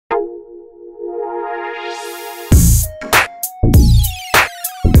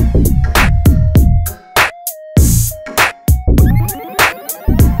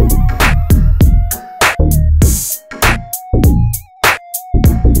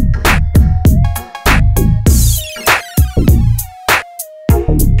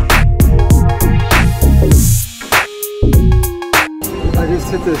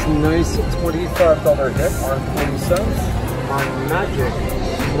$45 hit on 40 cents on Magic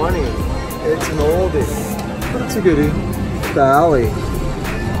Money. It's an oldie, but it's a goodie. The alley.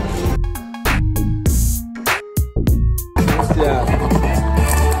 Yeah.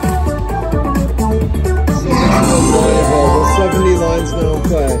 The 70 lines now in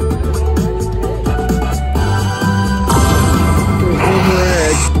play. There's one more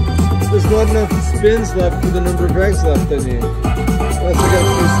egg. There's not enough spins left for the number of eggs left I need. Unless I got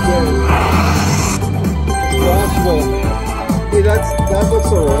 3 spins. It's possible. Hey, that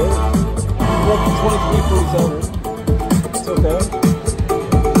looks alright. We're up to 23.47. It's okay.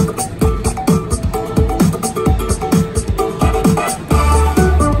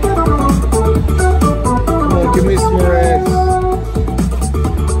 Come on, give me some more eggs.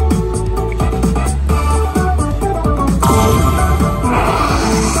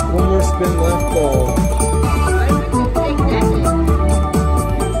 One more spin left though.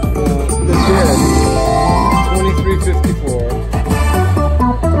 That's it. 23.54.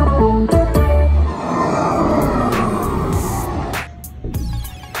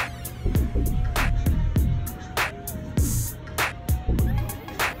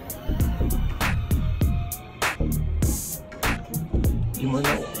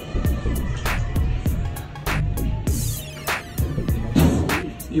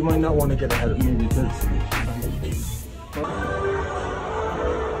 You might not want to get ahead of me because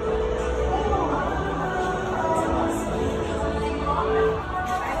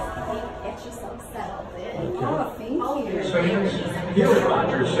here at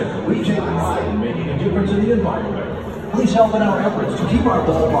Rogers Center, we take pride in making a difference in the environment. Please help in our efforts to keep our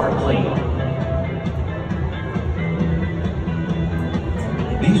ballpark clean.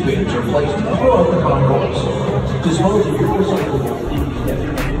 These bins are placed throughout the concourse. Dispose of your recyclable.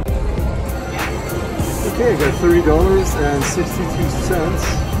 okay, I got $30.62.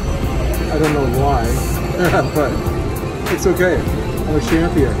 I don't know why, but it's okay. I'm a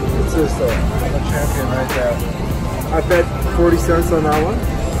champion. It's just I'm a champion right there. I bet 40 cents on that one.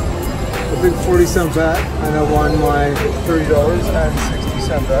 A big 40-cent bet, and I won my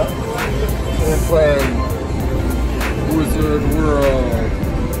 $30.60 bet. And I'm playing Wizard World.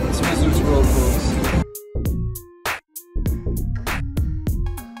 It's Wizard's World, folks.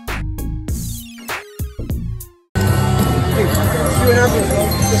 Hey, see what happens, though.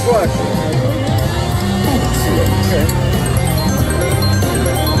 Just watch. Okay.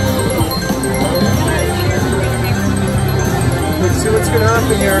 See what's going to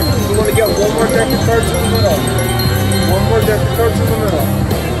happen here. We want to get one more deck of cards in the middle. One more deck of cards in the middle.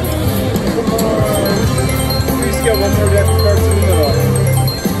 Come on. Please get one more deck of cards in the middle.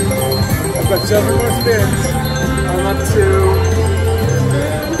 I've got 7 more spins. I'm up to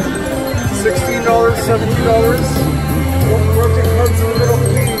 $16, $17. One more deck of cards in the middle,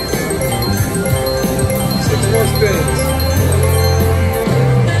 please. 6 more spins.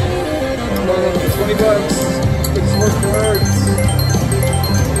 Come on, up to $20. 6 more cards.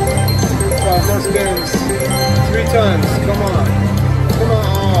 5 more spins. 3 times. Come on. Come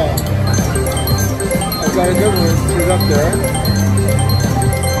on. I've got a good one. Put it up there.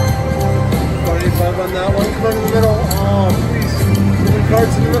 25 on that one. Come on in the middle. Oh, please. 7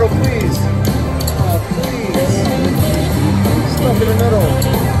 cards in the middle, please. Oh, please. Stuck in the middle.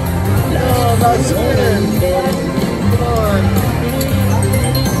 No, not spin. Come on.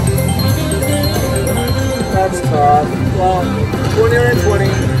 That's tough. Well, 20 and 20.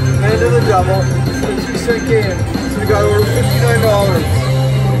 End of the double. It's a 2-cent game. So we got over $59.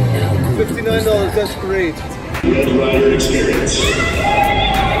 $59, that's great. Red Rider experience.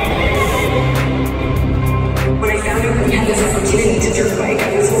 When I found out we had this opportunity to dirt bike, I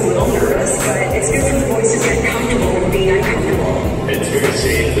was a little nervous, but it's good for the boys to get comfortable with being uncomfortable. It's very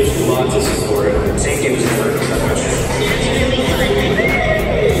safe. There's lots of support. Safety was important so much.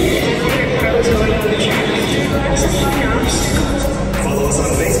 Follow us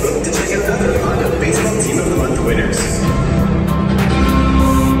on Facebook to check out other Honda Baseball Team of the Month winners.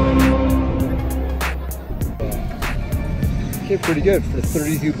 Okay, pretty good for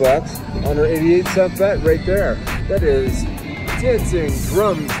 32 bucks on our 88-cent bet right there. That is Dancing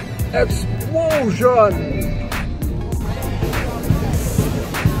Drums Explosion.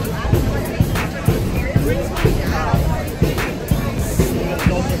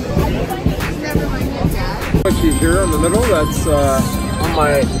 Here in the middle, that's on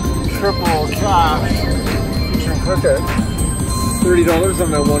my triple cash featuring cricket. $30 on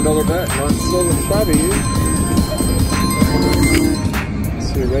that $1 bet. Not so shabby.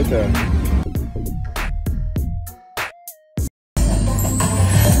 See right there.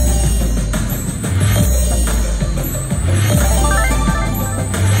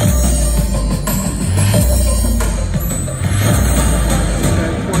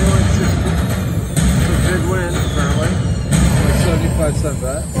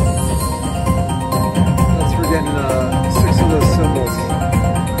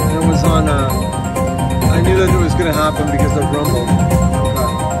 happen because of Rumble.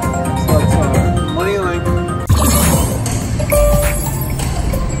 Okay. So that's money link.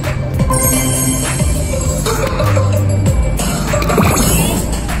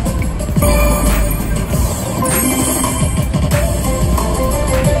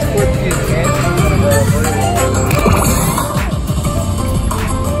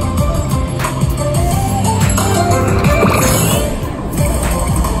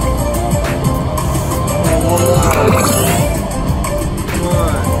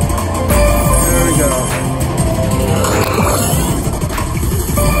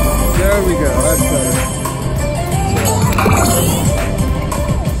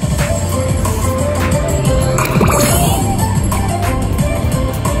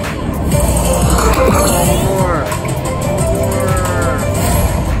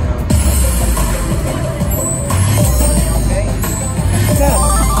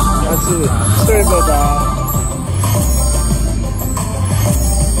 Sorry about that.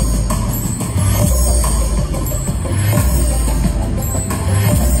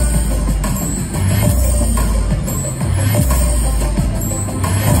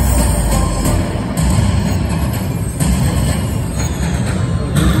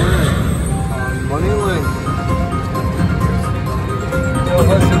 Money link. Still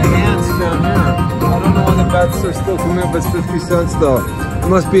has enhanced down here. I don't know why the bets are still coming up as 50 cents though. It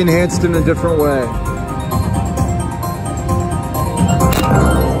must be enhanced in a different way.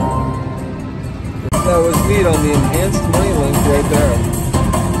 That was neat on the enhanced money link right there.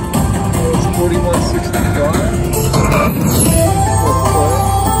 It was 41.65.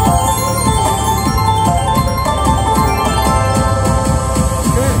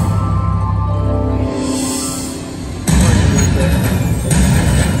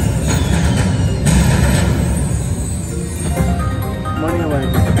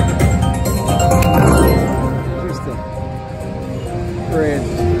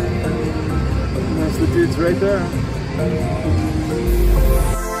 Right there.